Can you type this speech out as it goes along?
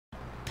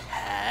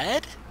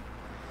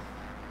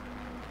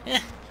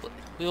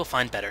We will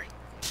find better.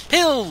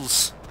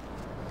 Pills!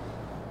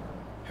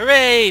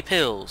 Hooray,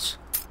 pills!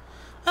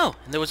 Oh,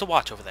 and there was a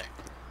watch over there.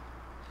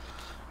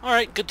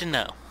 Alright, good to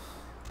know.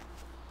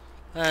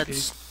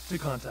 Let's... To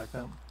contact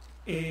them.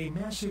 A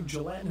massive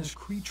gelatinous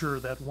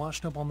creature that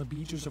washed up on the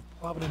beaches of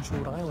Providence,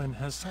 Rhode Island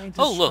has scientists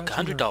Oh, look,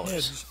 scratching their $100.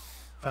 heads.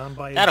 Found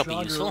by a That'll be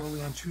jogger useful.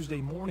 early on Tuesday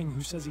morning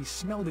who says he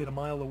smelled it a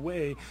mile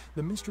away.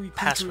 The mystery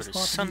creature Password is is thought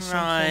to be some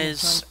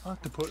sunrise. form of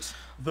giant octopus.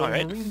 Though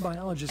Alright. marine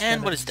biologists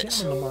And that what have is this?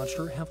 examined the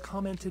monster have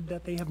commented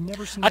that they have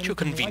never seen At your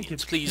anything like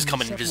convenience, it please in come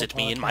the and visit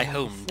me in cephalopod my family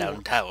home before.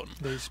 downtown.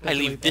 They I speculate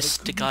leave that it this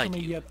could to be from guide a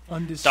you. yet Dark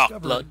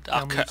undiscovered blood, our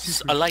family of curse,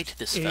 sea a light creatures.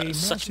 this A verse,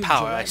 such massive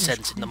power I gelatinous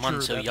sense in the one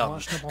creature so that young.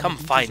 washed up on Come the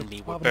beaches find of me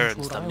where Providence, burns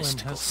Rhode the Island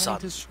mystical has sun.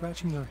 scientists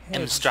scratching their M.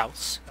 heads.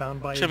 Strauss,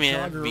 Found by a Premier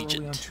jogger early on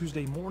Regent.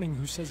 Tuesday morning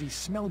who says he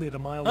smelled it a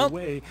mile Well,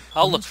 away.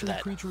 I'll The look for mystery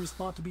that. creature is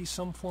thought to be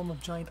some form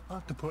of giant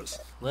octopus.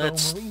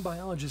 Let's Though marine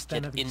biologists that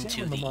get have into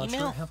examined the the monster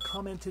email. have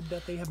commented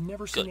that they have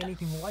never seen Good.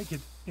 anything like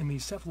it in the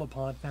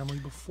cephalopod family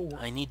before.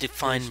 I need to They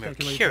find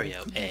speculate that it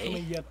Mercurio, could be from a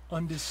eh? yet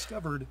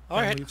undiscovered All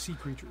right. family of sea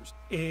creatures.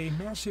 A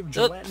massive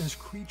gelatinous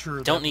creature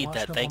Don't that need washed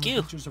that, up thank on you.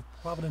 the beaches of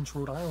Providence,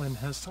 Rhode Island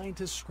has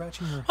scientists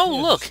scratching their Oh,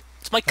 heads. look!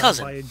 It's my Found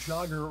cousin. by a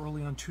jogger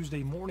early on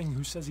Tuesday morning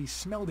who says he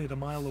smelled it a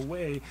mile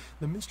away.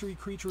 The mystery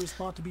creature is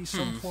thought to be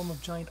some form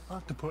of giant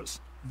octopus.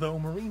 Though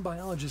marine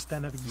biologists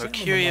that have examined the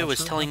Mercurio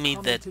monster is telling have me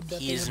that commented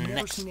he they is have never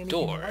next seen anything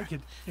door. like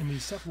it in the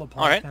cephalopod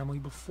All right. family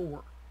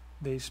before.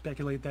 They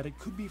speculate that it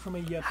could be from a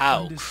yet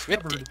How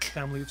undiscovered cryptic.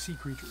 family of sea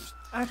creatures.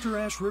 Actor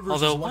Ash Rivers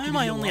Although, is why lucky am to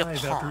I be only a alive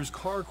pawn? after his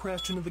car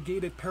crashed into the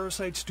gate at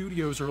Parasite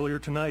Studios earlier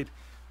tonight.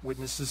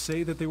 Witnesses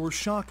say that they were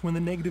shocked when the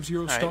Negative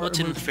Zero right, star what's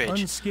in the emerged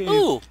fridge? unscathed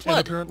Ooh, and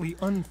blood. apparently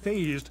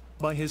unfazed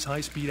by his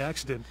high-speed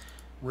accident.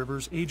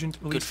 Rivers' agent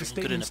released for a him,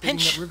 good in statement a stating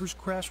pinch. that Rivers'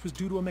 crash was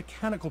due to a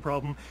mechanical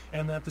problem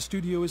and that the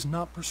studio is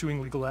not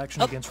pursuing legal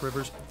action against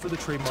Rivers for the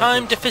trademark.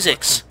 Time to rights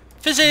physics. infraction.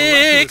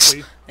 Physics!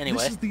 Miraculously, Anyway.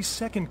 this is the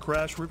second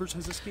crash Rivers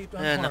has escaped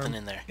unharmed nothing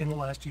in there. in the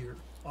last year.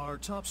 Our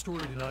top story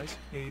tonight,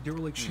 a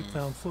derelict ship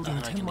found floating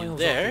Nothing I 10 can do miles off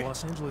there. the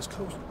Los Angeles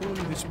coast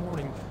early this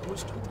morning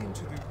was towed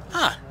into the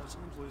Ah, Los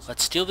Angeles.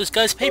 let's steal this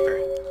guy's paper.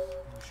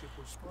 The ship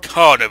was spotted.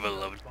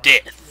 Carnival of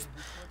Death.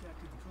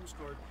 Contacted the Coast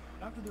Guard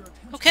after their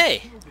attempts Okay.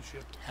 to tow the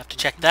ship. Have to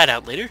check that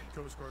out later.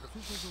 Coast Guard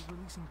officials are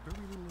releasing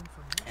very little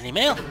information. Any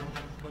mail?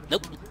 but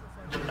Nope. they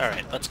identified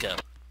Alright, let's go.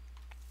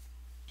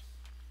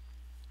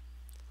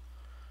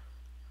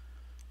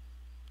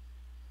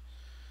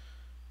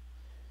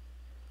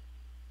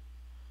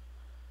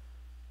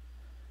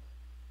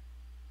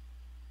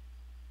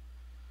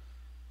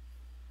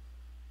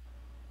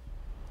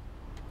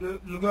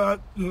 You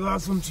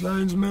got some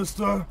change,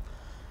 mister?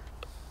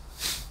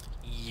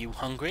 You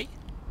hungry?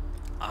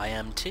 I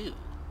am too.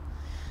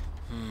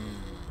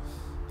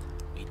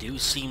 We do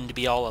seem to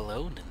be all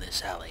alone in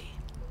this alley.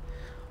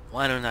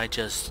 Why don't I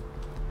just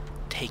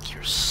take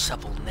your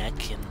supple neck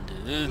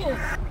and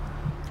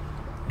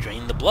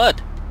drain the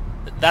blood?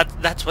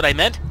 That's what I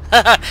meant.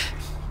 I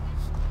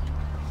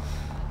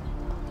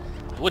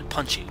would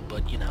punch you,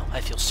 but you know,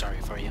 I feel sorry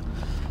for you.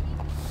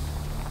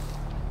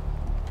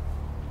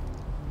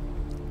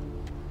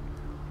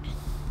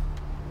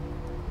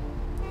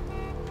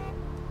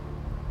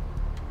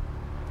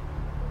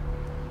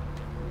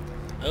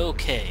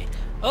 Okay.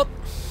 Up.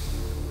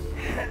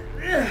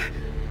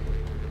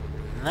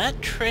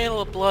 That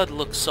trail of blood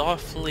looks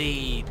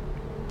awfully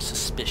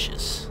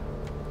suspicious.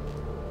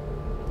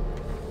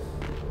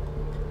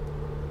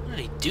 What did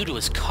he do to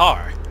his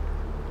car?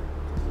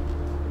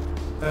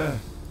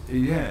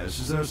 Yes,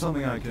 is there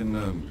something I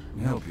can,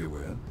 help you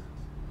with?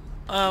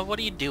 What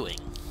are you doing?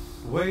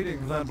 Waiting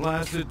for that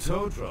blasted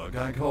tow truck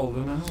I called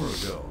an hour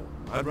ago.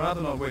 I'd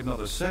rather not wait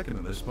another second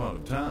in this part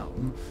of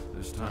town,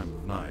 this time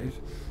of night.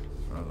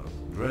 It's a rather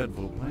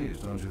dreadful place,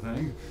 don't you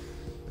think?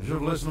 I should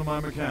have listened to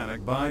my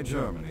mechanic. By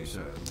German, he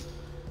said.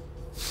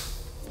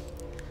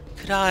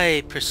 Could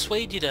I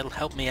persuade you to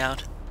help me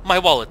out? My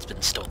wallet's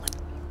been stolen.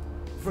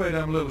 Afraid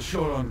I'm a little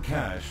short on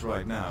cash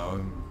right now.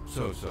 I'm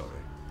so sorry.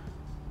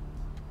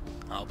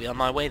 I'll be on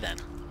my way then.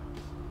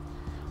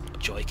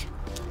 Joik.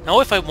 Now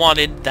if I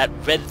wanted, that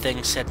red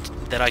thing said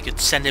that I could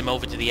send him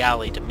over to the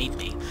alley to meet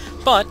me,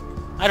 but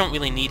I don't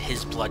really need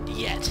his blood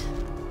yet.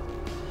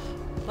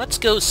 Let's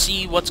go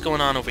see what's going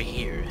on over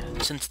here.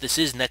 Since this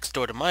is next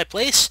door to my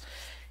place,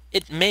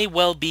 it may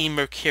well be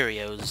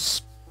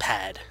Mercurio's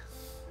pad.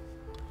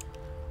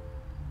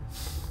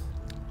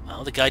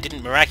 Well, the guy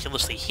didn't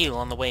miraculously heal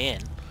on the way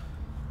in.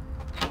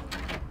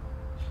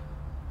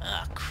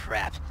 Ah,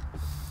 crap.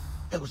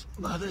 Those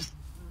mothers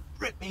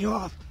ripped me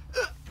off.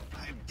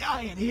 I'm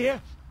dying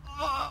here.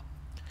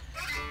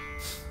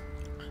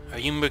 Are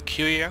you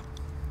Mercurio?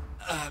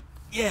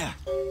 Yeah.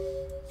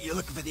 You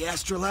looking for the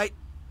astrolite?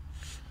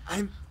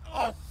 I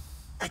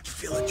can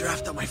feel the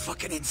draft on my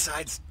fucking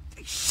insides.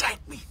 They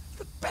shanked me,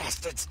 the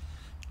bastards.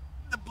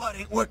 The blood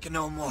ain't working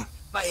no more.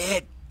 My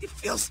head, it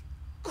feels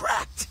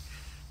cracked.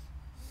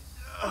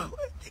 Oh,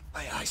 I think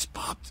my eyes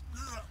popped.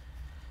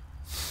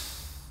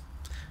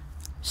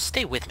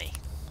 Stay with me.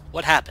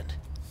 What happened?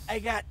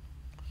 I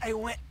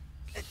went...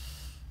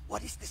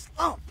 What is this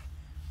lump?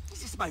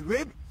 Is this my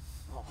rib?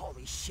 Oh,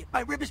 holy shit,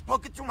 my rib is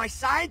poking through my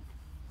side?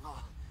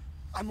 Oh,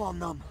 I'm all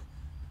numb.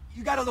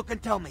 You gotta look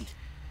and tell me.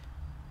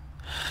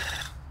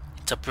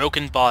 It's a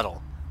broken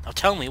bottle. Now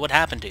tell me what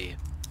happened to you.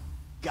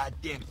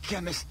 Goddamn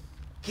chemist.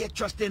 Can't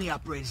trust any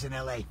operators in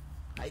L.A.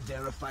 I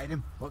verified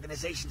him.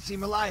 Organizations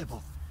seem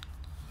reliable.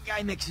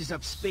 Guy mixes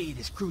up speed.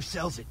 His crew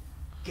sells it.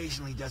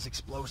 Occasionally does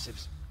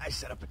explosives. I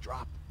set up a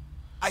drop.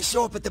 I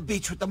show up at the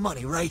beach with the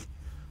money, right?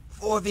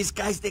 4 of these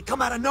guys, they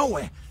come out of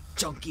nowhere.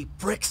 Junky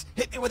pricks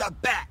hit me with a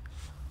bat.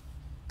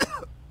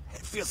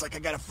 It feels like I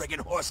got a friggin'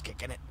 horse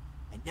kick in it.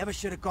 I never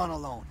should have gone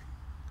alone.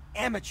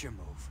 Amateur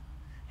move.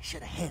 I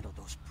should have handled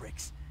those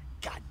pricks.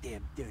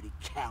 Goddamn dirty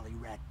Cali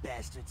rat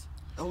bastards.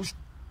 Those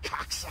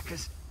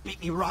cocksuckers beat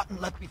me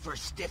rotten, left me for a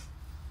stiff.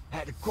 I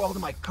had to crawl to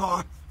my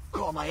car,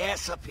 crawl my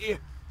ass up here.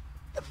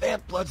 The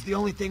vamp blood's the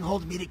only thing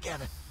holding me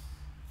together.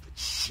 But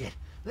shit,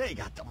 they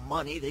got the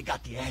money, they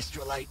got the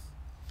astrolite.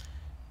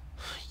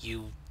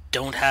 You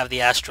don't have the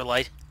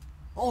astrolite?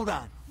 Hold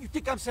on, you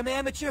think I'm some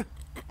amateur?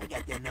 I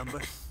got their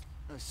number.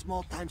 Those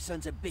small-time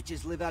sons of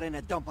bitches live out in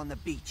a dump on the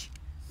beach.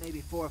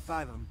 Maybe 4 or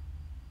 5 of them.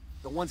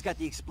 The one's got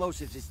the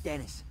explosives is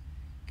Dennis.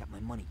 Got my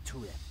money too,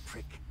 that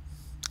prick.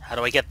 How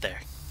do I get there?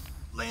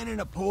 Laying in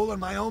a pool in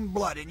my own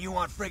blood and you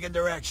want friggin'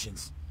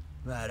 directions.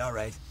 Right,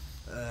 alright.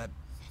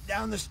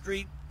 Down the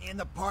street, in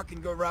the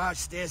parking garage,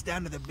 stairs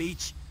down to the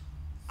beach.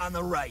 On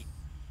the right.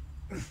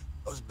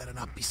 Those better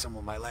not be some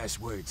of my last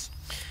words.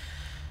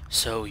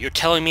 So you're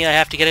telling me I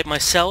have to get it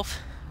myself?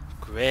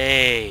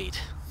 Great.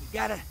 You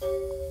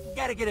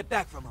gotta get it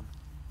back from him.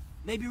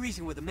 Maybe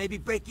reason with him, maybe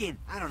break in.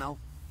 I don't know.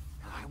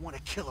 I want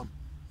to kill him.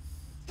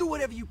 Do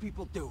whatever you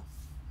people do.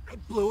 I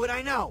blew it,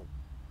 I know.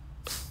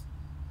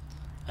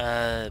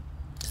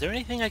 Is there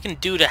anything I can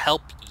do to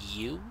help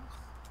you?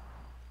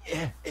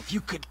 Yeah, if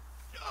you could...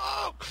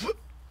 Oh,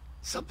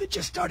 something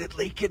just started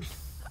leaking.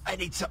 I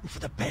need something for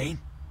the pain.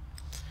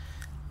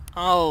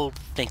 I'll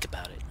think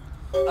about it.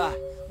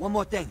 One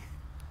more thing.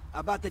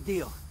 About the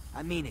deal.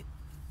 I mean it.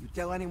 You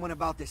tell anyone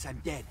about this,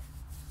 I'm dead.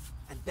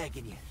 I'm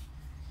begging you.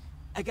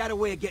 I got a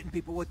way of getting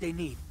people what they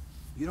need.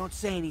 You don't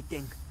say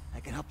anything, I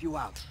can help you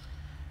out.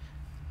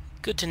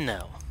 Good to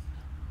know.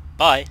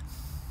 Bye.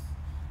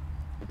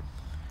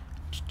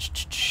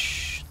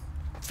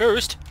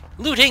 First,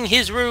 looting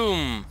his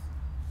room!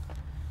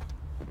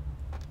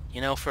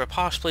 You know, for a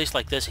posh place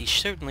like this, he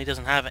certainly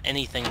doesn't have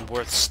anything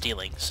worth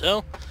stealing,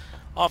 so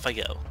off I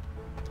go.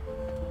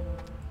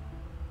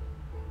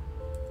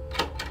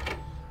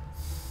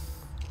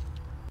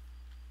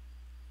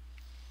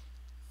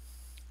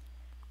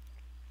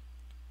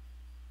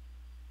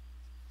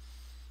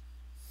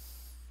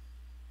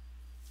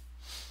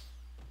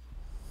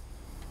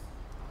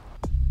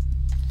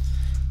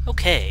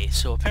 Okay,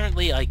 so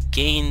apparently I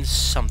gained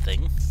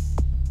something.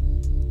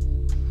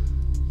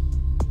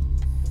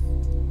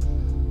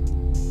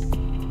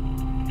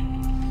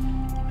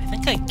 I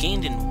think I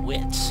gained in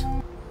wits.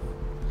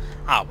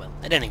 Ah well,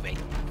 at any rate.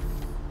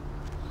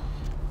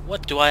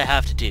 What do I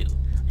have to do?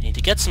 I need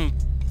to get some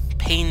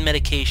pain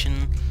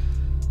medication,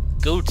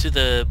 go to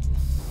the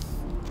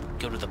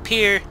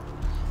pier.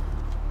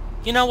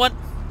 You know what?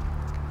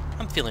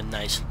 I'm feeling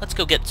nice. Let's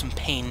go get some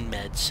pain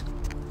meds.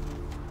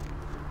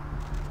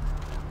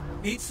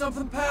 Need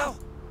something, pal?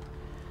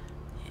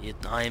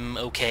 I'm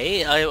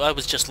okay. I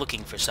was just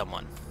looking for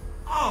someone.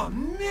 Oh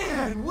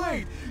man,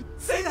 wait!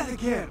 Say that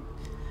again!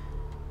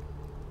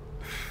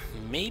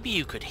 Maybe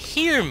you could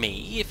hear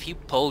me if you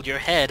pulled your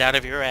head out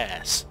of your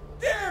ass.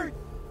 There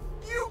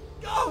you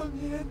go,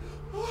 man!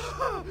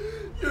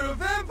 You're a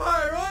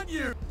vampire, aren't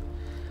you?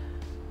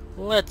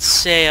 Let's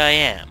say I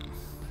am.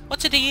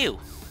 What's it to you?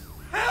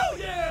 Hell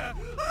yeah!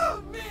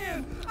 Oh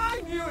man, I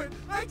knew it!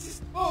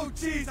 Oh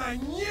jeez, I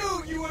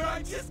knew you were,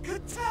 I just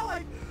could tell,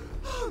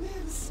 oh man,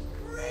 this is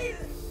great!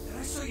 And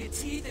I saw your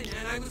teeth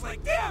and I was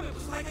like, damn, it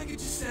was like I could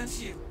just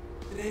sense you.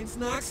 The name's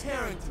Knox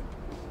Harrington.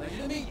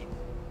 Pleasure to meet you.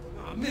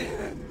 Oh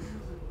man.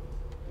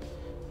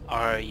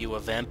 Are you a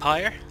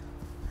vampire?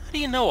 How do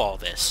you know all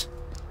this?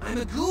 I'm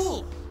a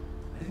ghoul.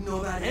 I didn't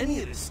know about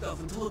any of this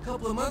stuff until a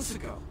couple of months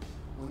ago,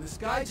 when this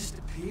guy just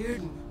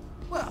appeared and,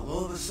 well,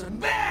 all of a sudden,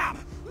 BAM!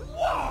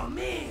 Whoa,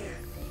 man!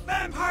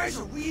 Vampires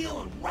are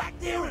real and right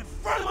there in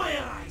front of my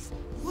eyes!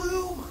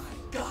 Blew my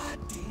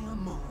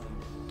goddamn mind.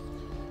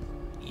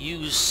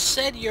 You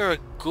said you're a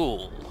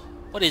ghoul.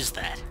 What is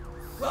that?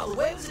 Well, the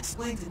way it was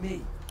explained to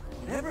me,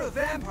 whenever a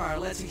vampire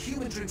lets a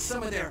human drink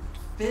some of their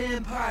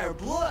vampire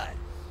blood,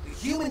 the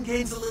human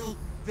gains a little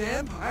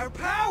vampire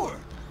power,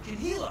 can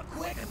heal up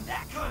quick and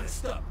that kind of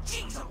stuff.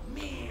 Jeez, oh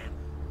man!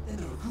 Then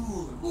they're a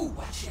ghoul and, ooh,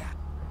 watch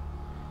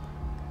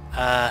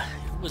out.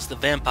 Who was the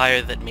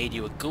vampire that made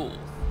you a ghoul?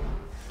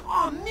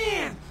 Oh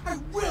man, I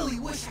really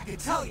wish I could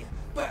tell you,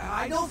 but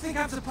I don't think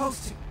I'm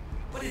supposed to.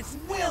 But it's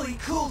really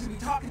cool to be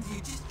talking to you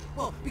just,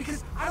 well,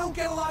 because I don't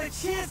get a lot of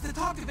chance to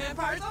talk to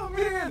vampires, oh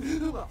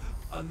man! Well,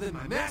 other than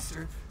my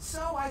master,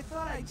 so I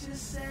thought I'd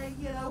just say,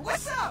 you know,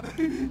 what's up?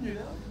 You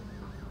know?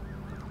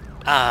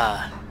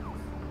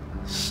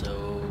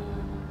 So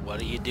what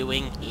are you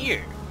doing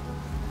here?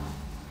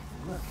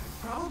 Look,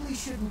 probably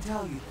shouldn't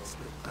tell you this,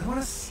 but I'm on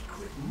a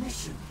secret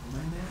mission for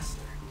my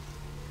master.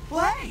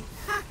 Well, hey!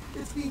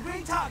 It's been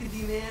great talking to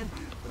you, man.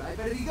 But I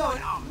better be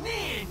going. Oh,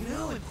 man! You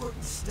know,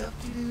 important stuff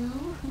to do.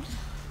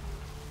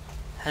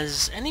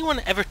 Has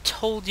anyone ever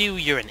told you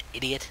you're an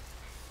idiot?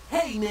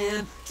 Hey,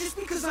 man! Just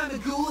because I'm a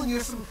ghoul and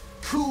you're some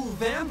cool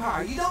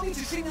vampire, you don't need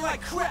to treat me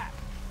like crap.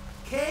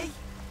 Okay?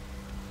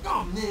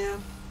 Oh, man.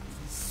 I'm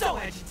so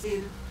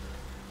agitated.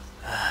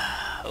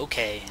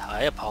 Okay,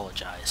 I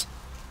apologize.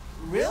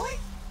 Really?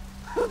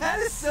 That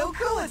is so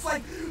cool. It's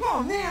like,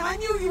 oh, man, I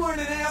knew you weren't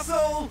an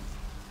asshole.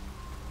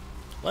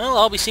 Well,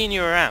 I'll be seeing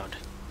you around.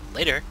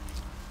 Later.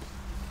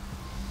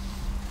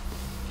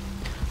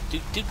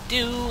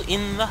 Do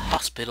in the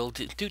hospital.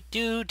 Do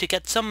to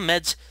get some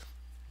meds.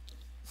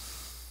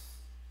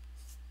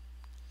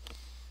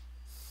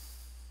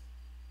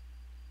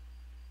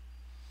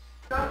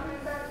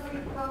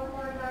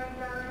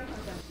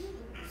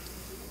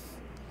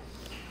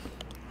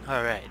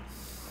 Alright.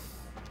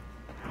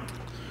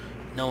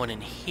 No one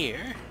in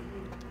here.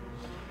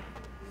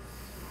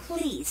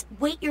 Please,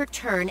 wait your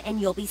turn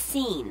and you'll be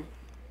seen.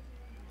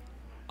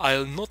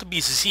 I'll not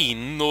be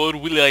seen, nor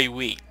will I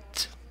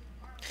wait.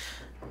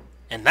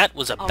 And that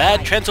was a All bad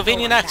right,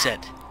 Transylvanian go on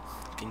accent.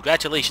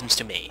 Congratulations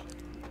to me.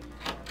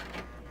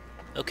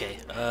 Okay,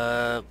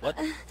 what?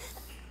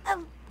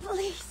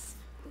 Please,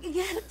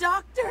 get a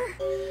doctor.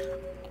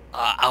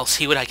 I'll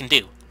see what I can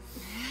do.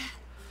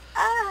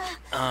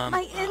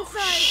 My inside. Oh,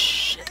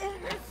 shit.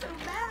 It hurts so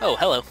bad. Oh,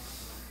 hello.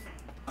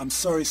 I'm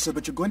sorry, sir,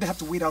 but you're going to have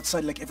to wait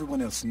outside like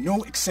everyone else.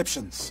 No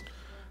exceptions.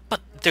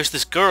 But there's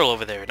this girl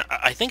over there, and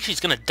I think she's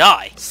gonna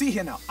die. See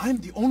here now, I'm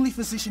the only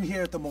physician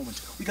here at the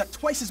moment. We got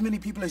twice as many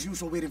people as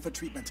usual waiting for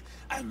treatment.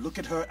 I'll look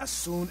at her as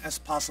soon as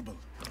possible.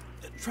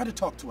 Try to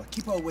talk to her.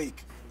 Keep her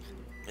awake.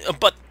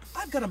 But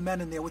I've got a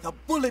man in there with a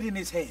bullet in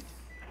his head.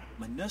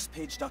 My nurse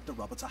paged Dr.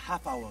 Roberts a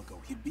half hour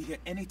ago. He'd be here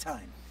any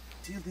time.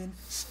 Till then,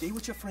 stay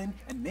with your friend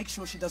and make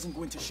sure she doesn't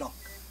go into shock.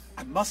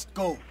 I must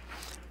go.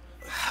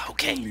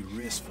 okay. Only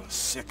rest for a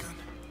second.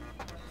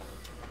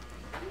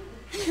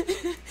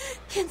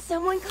 Can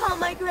someone call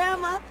my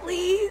grandma,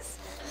 please?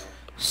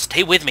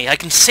 Stay with me. I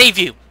can save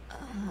you.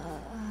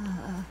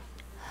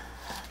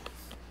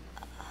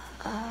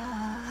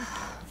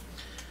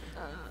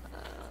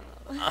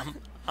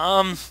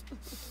 Oh,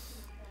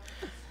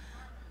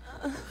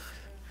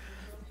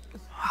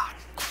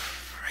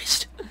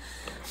 Christ.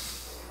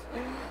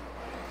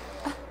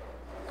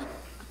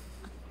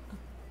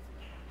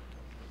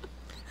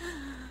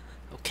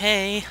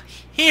 Okay.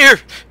 Here!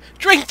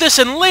 Drink this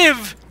and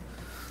live!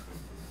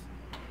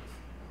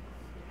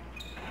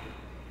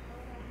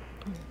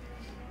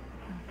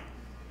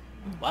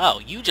 Wow,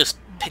 you just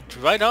picked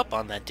right up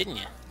on that, didn't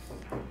you?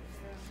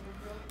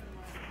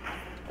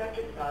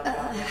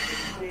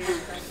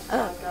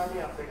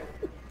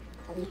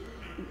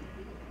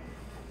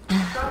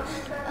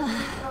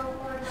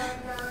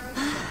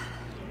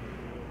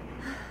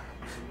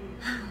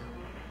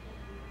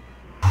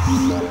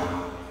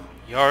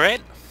 You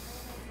alright?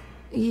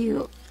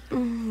 You...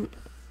 Who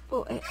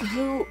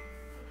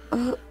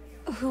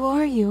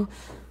are you?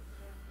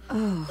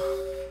 Oh,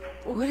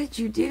 what did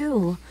you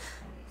do?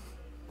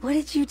 What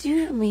did you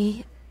do to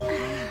me?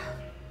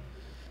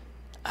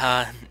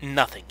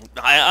 Nothing.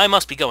 I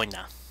must be going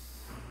now.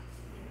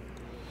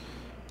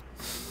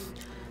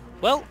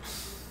 Well,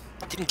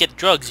 didn't get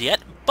drugs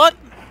yet, but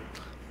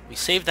we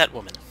saved that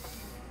woman.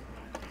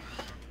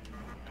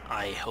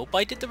 I hope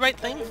I did the right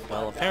thing.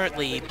 Well,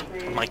 apparently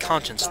my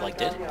conscience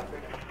liked it.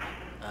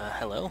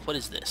 Hello? What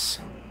is this?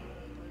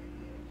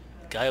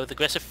 Guy with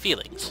aggressive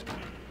feelings.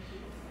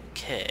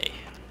 Okay.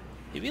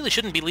 You really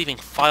shouldn't be leaving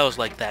files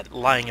like that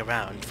lying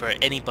around for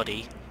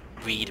anybody,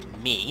 read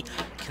me,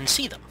 can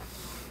see them.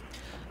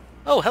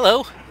 Oh,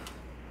 hello!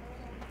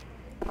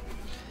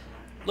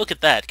 Look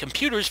at that.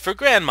 Computers for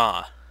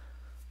Grandma!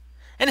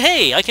 And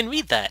hey, I can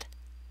read that!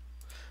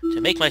 To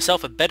make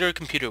myself a better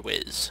computer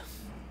whiz.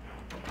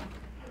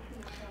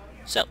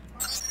 So,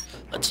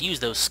 let's use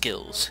those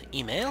skills.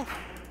 Email.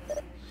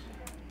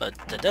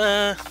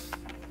 Ba-da-da.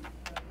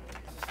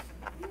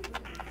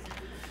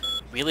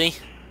 Really?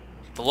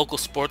 The local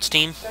sports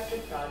team?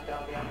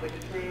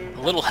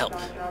 A little help.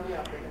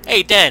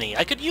 Hey, Danny,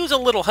 I could use a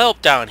little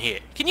help down here.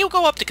 Can you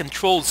go up to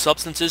Controlled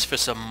Substances for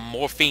some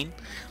morphine?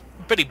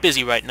 I'm pretty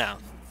busy right now.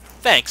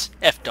 Thanks,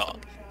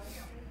 F-Dog.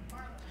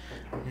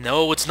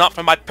 No, it's not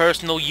for my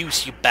personal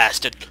use, you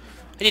bastard.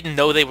 I didn't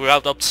know they were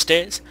out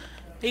upstairs.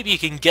 Maybe you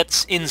can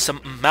get in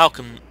some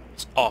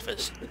Malcolm's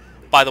office.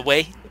 By the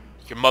way,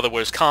 your mother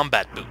wears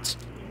combat boots.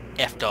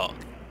 F-Dog.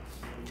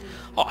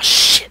 Aw,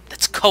 shit,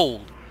 that's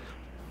cold.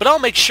 But I'll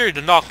make sure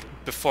to knock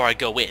before I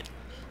go in.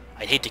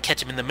 I'd hate to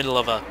catch him in the middle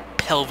of a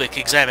pelvic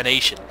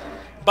examination.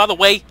 By the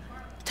way,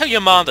 tell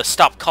your mom to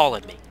stop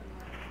calling me.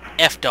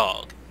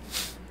 F-Dog.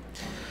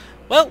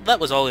 Well, that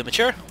was all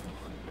immature.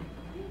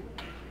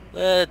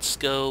 Let's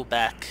go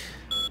back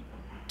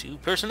to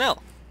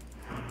personnel.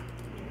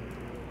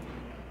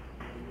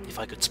 If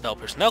I could spell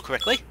personnel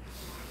correctly.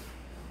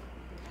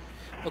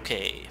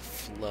 Okay,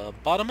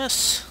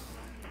 phlebotomist.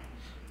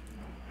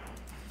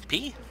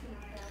 P.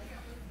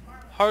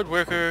 Hard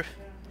worker.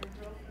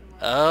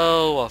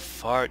 Oh, a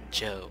fart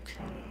joke.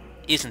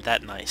 Isn't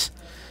that nice?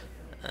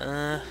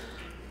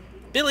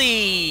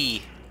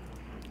 Billy!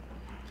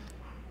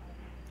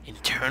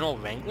 Internal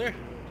Wrangler?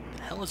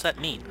 The hell does that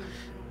mean?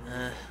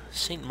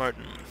 St.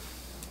 Martin.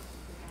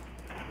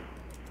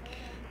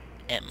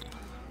 M.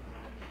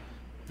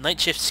 Night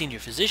shift senior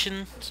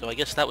physician, so I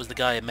guess that was the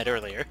guy I met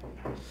earlier.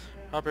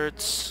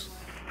 Roberts.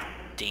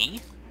 D.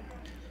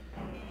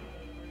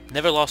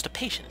 Never lost a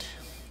patient.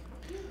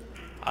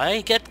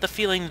 I get the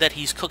feeling that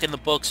he's cooking the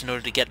books in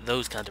order to get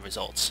those kind of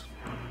results.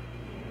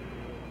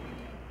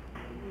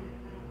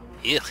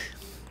 Ugh.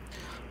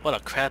 What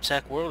a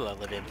crapsack world I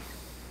live in.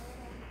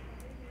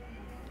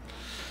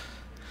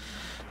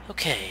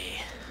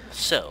 Okay,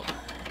 so,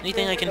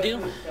 anything I can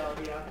do?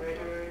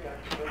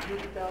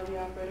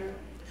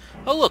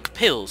 Oh look,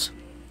 pills!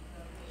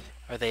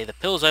 Are they the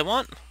pills I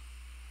want?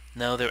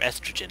 No, they're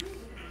estrogen.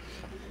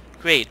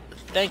 Great,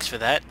 thanks for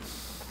that.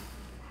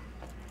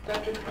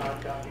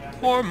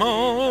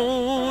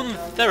 Hormone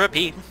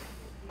therapy!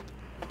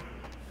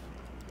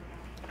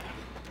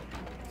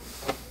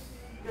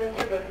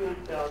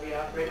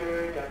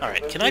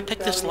 Alright, can I pick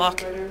this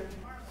lock?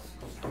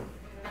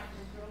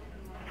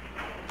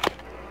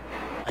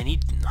 I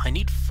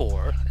need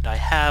 4, and I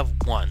have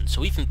 1,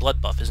 so even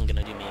blood buff isn't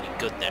gonna do me any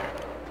good there.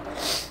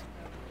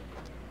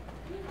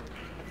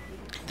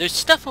 There's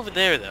stuff over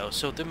there, though,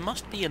 so there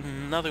must be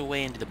another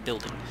way into the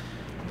building.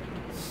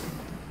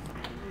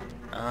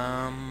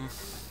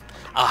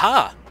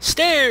 Aha!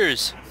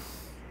 Stairs!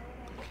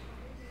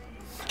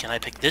 Can I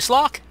pick this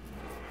lock?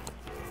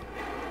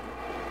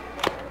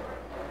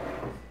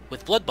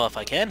 With blood buff,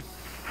 I can.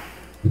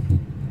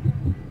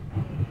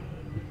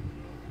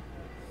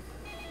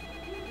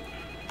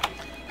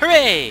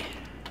 Hooray!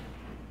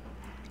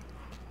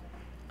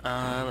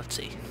 Let's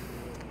see.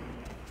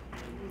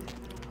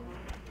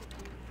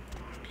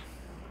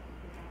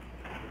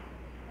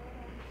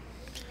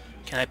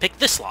 Can I pick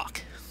this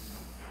lock?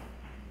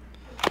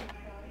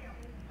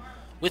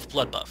 With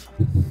blood buff.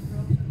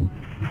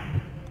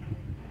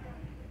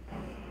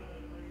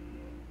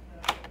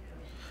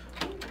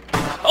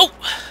 Oh!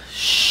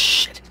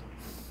 Shit.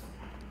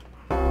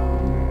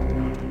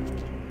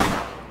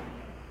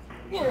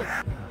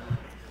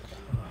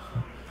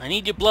 I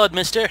need your blood,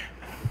 mister.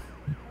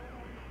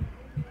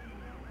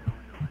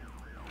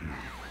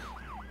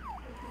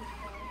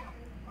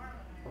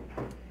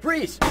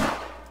 Freeze!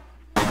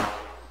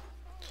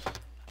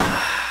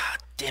 Ah,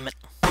 damn it.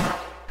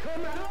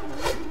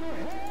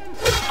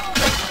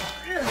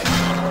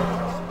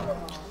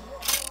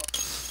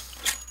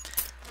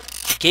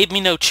 He gave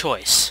me no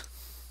choice.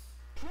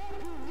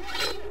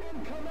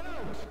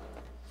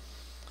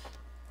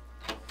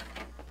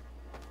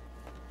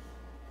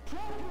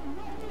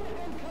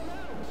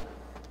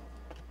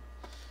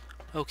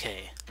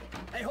 Okay.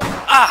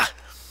 Ah!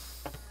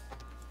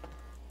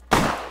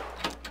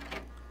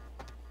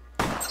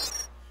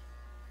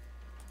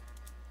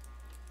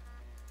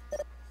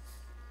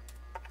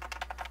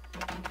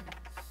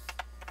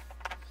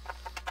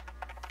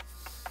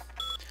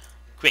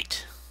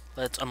 Great.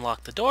 Let's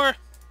unlock the door.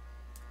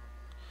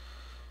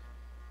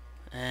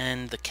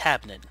 And the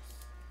cabinet.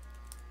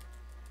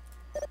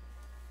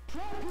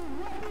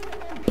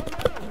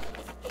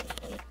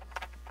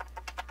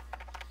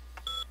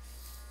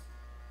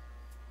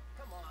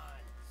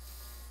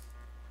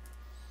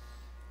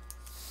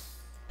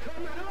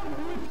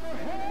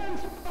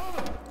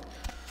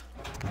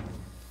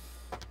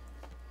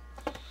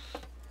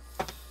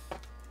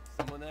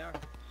 Someone there?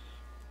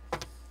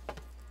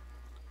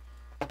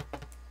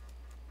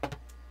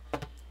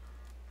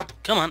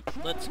 Come on,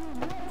 let's...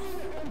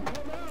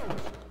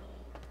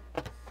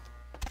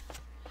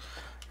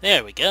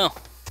 There we go.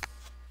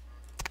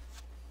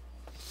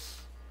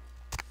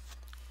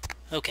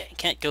 Okay,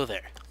 can't go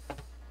there.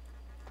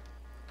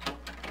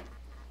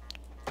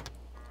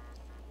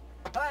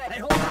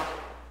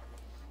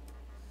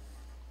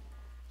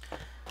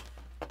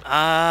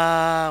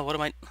 What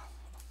am I...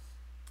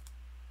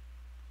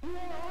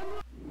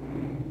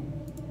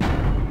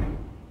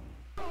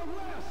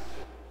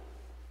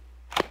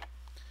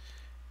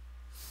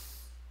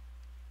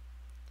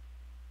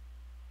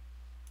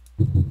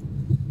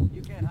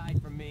 You can't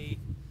hide from me.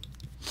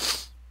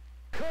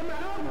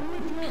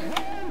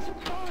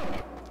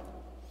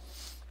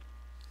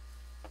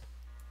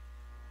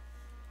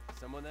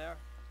 Someone there?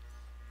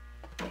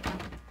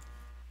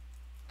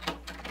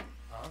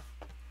 Huh?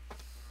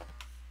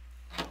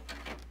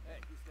 Hey,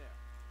 who's there?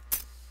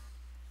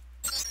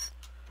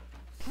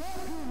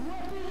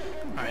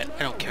 Alright, I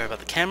don't care about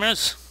the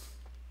cameras.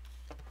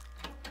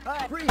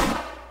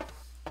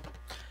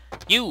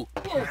 You!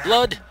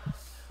 Blood!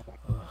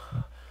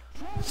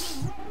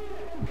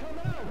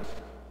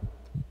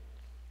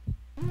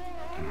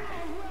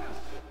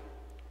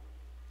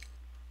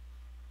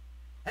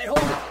 Hey, hold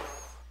it!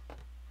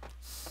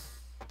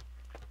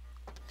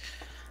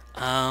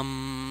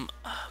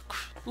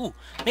 Ooh,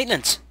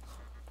 maintenance!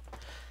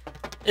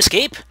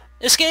 Escape!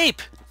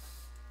 Escape!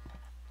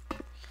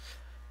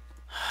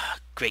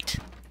 Great.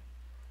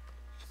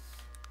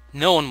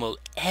 No one will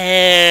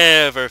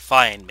ever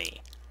find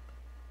me.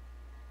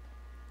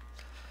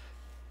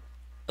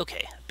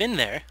 Okay, been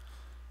there.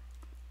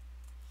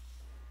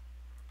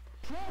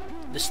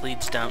 This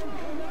leads down.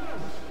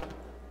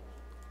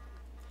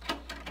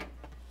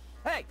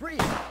 Hey, freeze!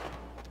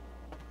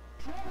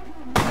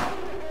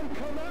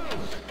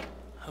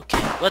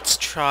 Okay, let's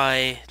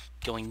try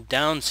going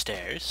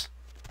downstairs.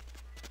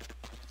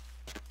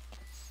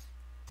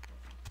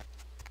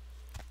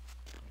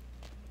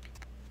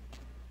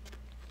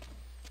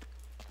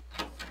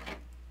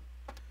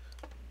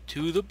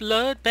 To the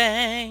blood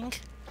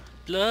bank.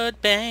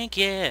 Blood bank,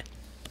 yeah.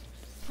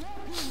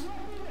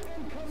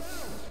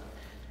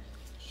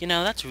 You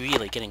know, that's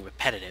really getting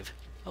repetitive.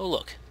 Oh,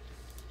 look.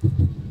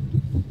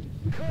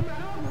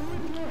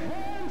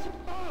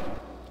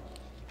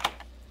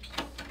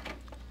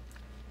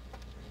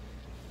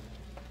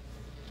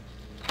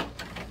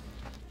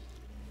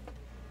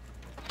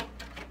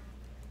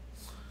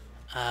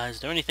 Is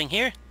there anything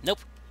here? Nope.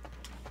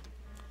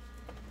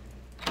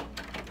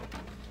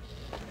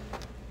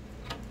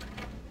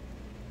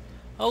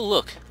 Oh,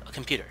 look, a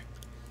computer.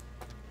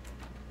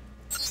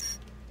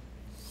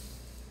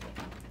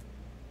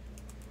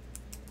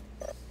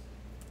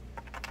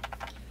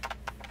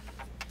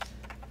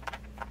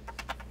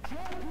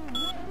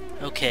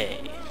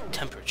 Okay,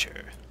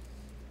 temperature.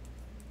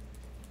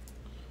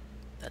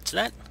 That's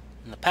that.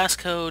 And the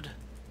passcode.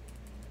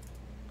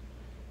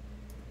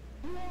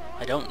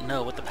 I don't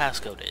know what the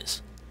passcode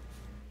is.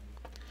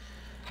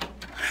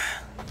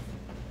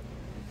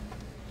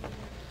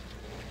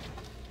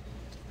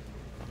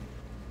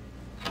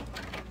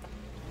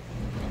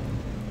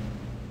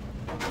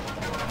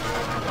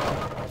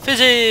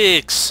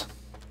 Physics!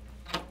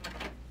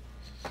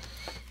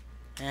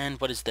 And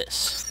what is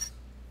this?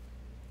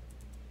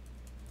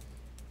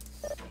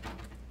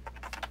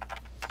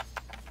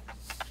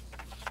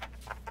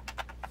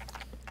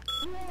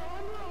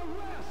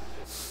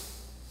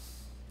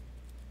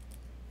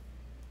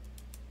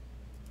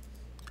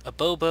 A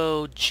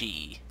Bobo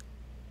G.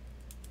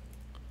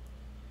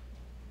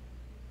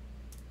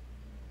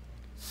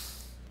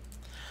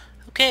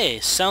 Okay,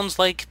 sounds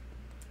like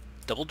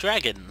Double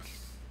Dragon.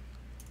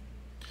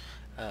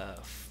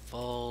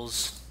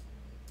 Falls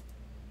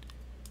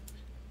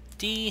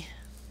D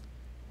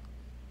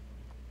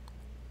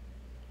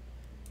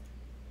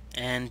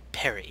and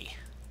Perry.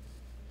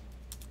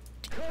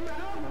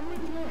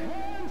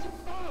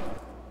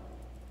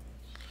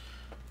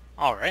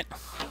 Alright.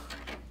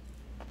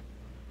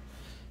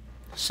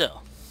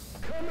 So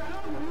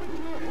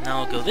now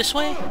I'll go this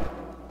way.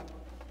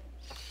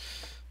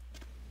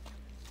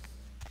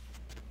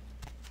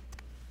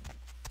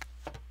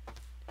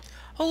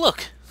 Oh,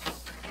 look!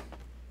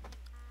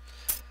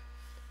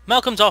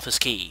 Malcolm's office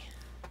key.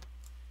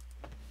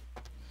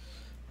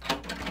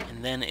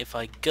 And then if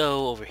I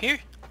go over here...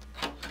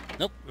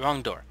 Nope,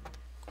 wrong door.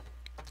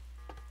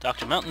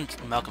 Dr.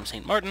 Malcolm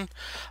St. Martin.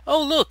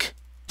 Oh, look!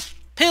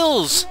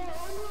 Pills!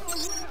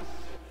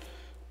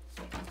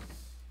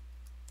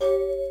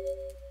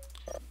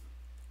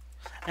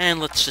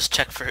 And let's just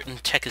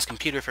check his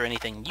computer for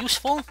anything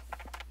useful.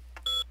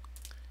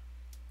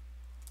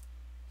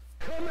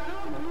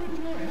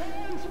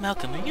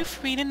 Malcolm, are you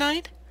free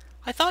tonight?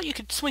 I thought you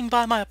could swing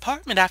by my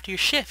apartment after your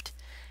shift.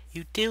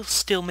 You do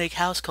still make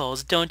house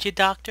calls, don't you,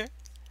 Doctor?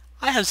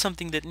 I have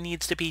something that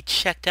needs to be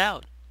checked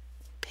out.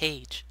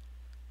 Paige.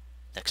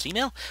 Next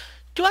email.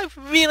 Do I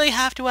really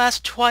have to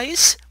ask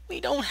twice?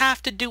 We don't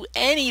have to do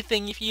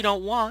anything if you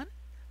don't want.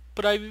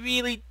 But I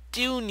really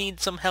do need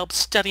some help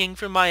studying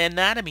for my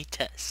anatomy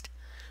test.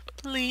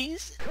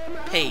 Please?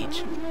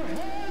 Paige.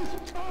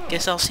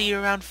 Guess I'll see you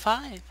around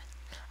 5.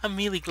 I'm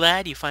really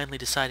glad you finally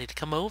decided to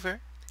come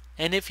over.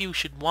 And if you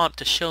should want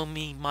to show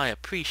me my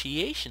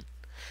appreciation,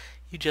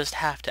 you just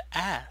have to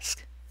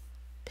ask.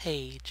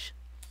 Paige.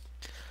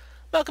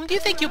 Malcolm, do you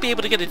think you'll be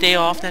able to get a day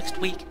off next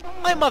week?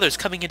 My mother's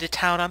coming into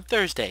town on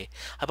Thursday.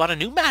 I bought a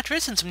new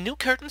mattress and some new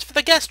curtains for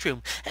the guest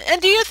room.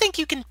 And do you think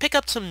you can pick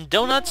up some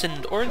donuts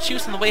and orange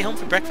juice on the way home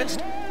for breakfast?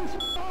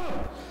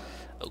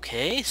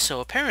 Okay, so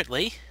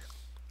apparently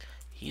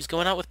he's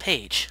going out with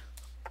Paige.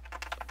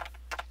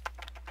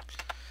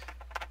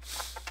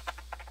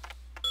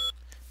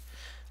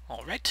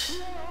 Alright.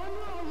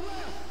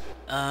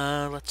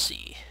 Let's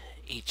see.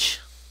 H.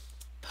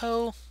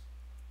 Poe.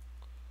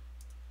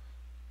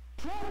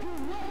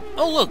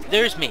 Oh, look,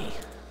 there's me.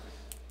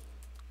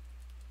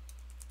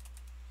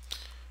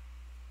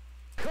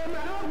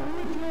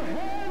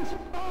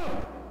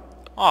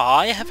 Aw,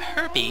 I have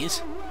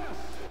herpes.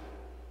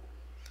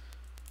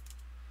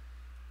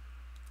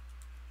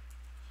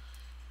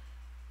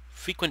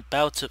 Frequent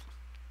bouts of...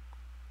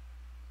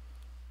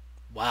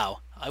 Wow,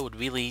 I would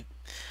really...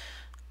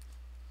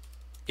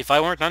 If I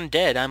weren't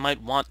undead, I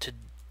might want to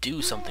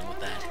do something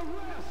with that.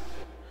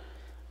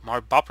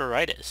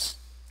 Marboperitis.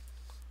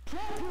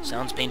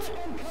 Sounds painful.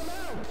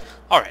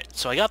 Alright,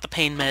 so I got the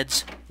pain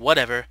meds,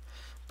 whatever.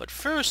 But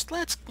first,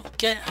 let's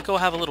go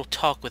have a little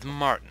talk with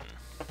Martin.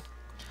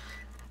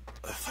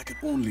 If I could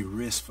only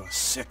rest for a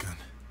second.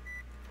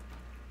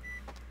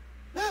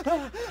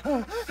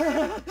 Oh.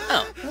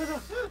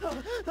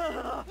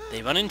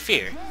 They run in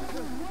fear.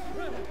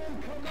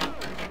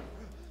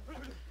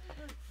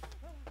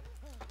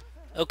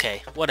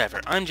 Okay, whatever.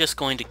 I'm just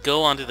going to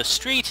go onto the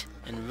street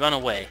and run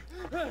away.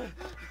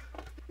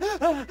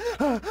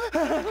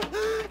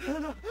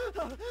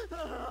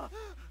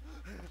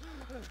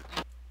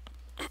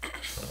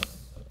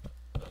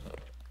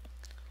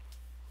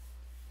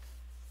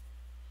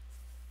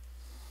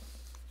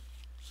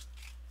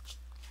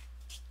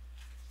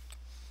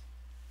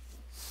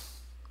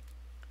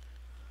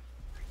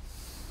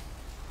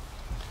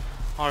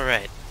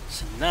 Alright,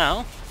 so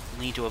now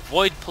we need to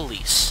avoid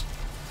police.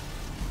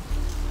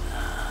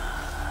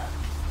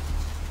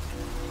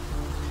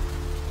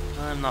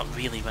 I'm not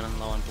really running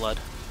low on blood.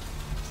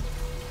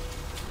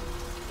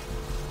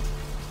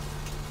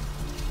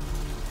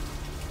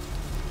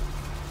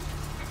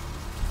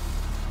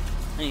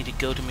 I need to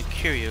go to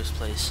Mercurio's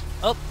place.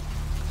 Oh!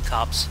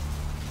 Cops.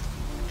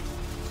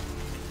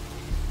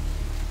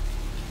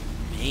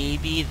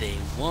 Maybe they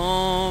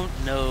won't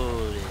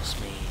notice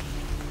me.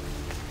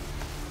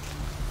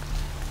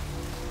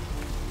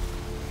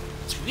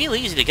 It's real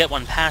easy to get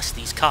one past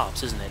these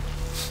cops, isn't it?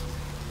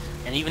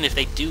 And even if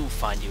they do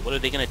find you, what are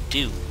they gonna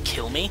do?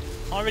 Kill me?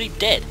 Already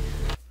dead.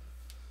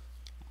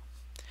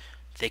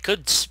 They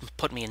could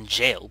put me in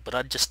jail, but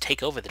I'd just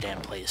take over the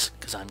damn place,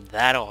 because I'm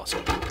that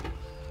awesome.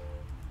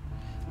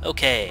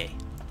 Okay.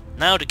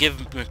 Now to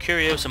give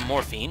Mercurio some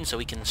morphine so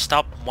he can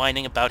stop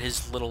whining about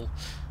his little...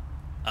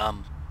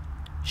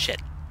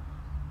 shit.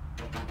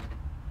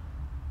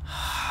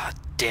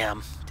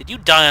 Damn. Did you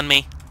die on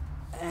me?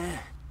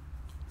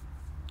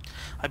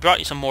 I brought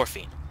you some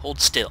morphine. Hold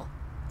still.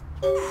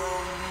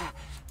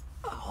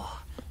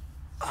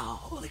 Oh,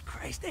 holy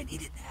Christ, I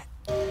needed that.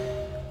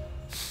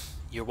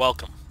 You're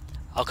welcome.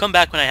 I'll come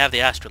back when I have the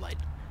astrolite.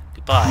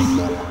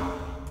 Goodbye.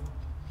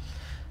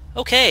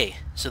 Okay,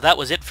 so that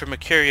was it for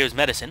Mercurio's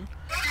medicine.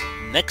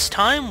 Next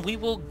time, we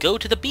will go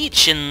to the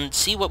beach and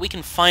see what we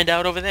can find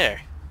out over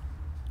there.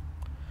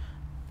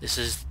 This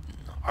is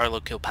Arlo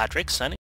Kilpatrick signing.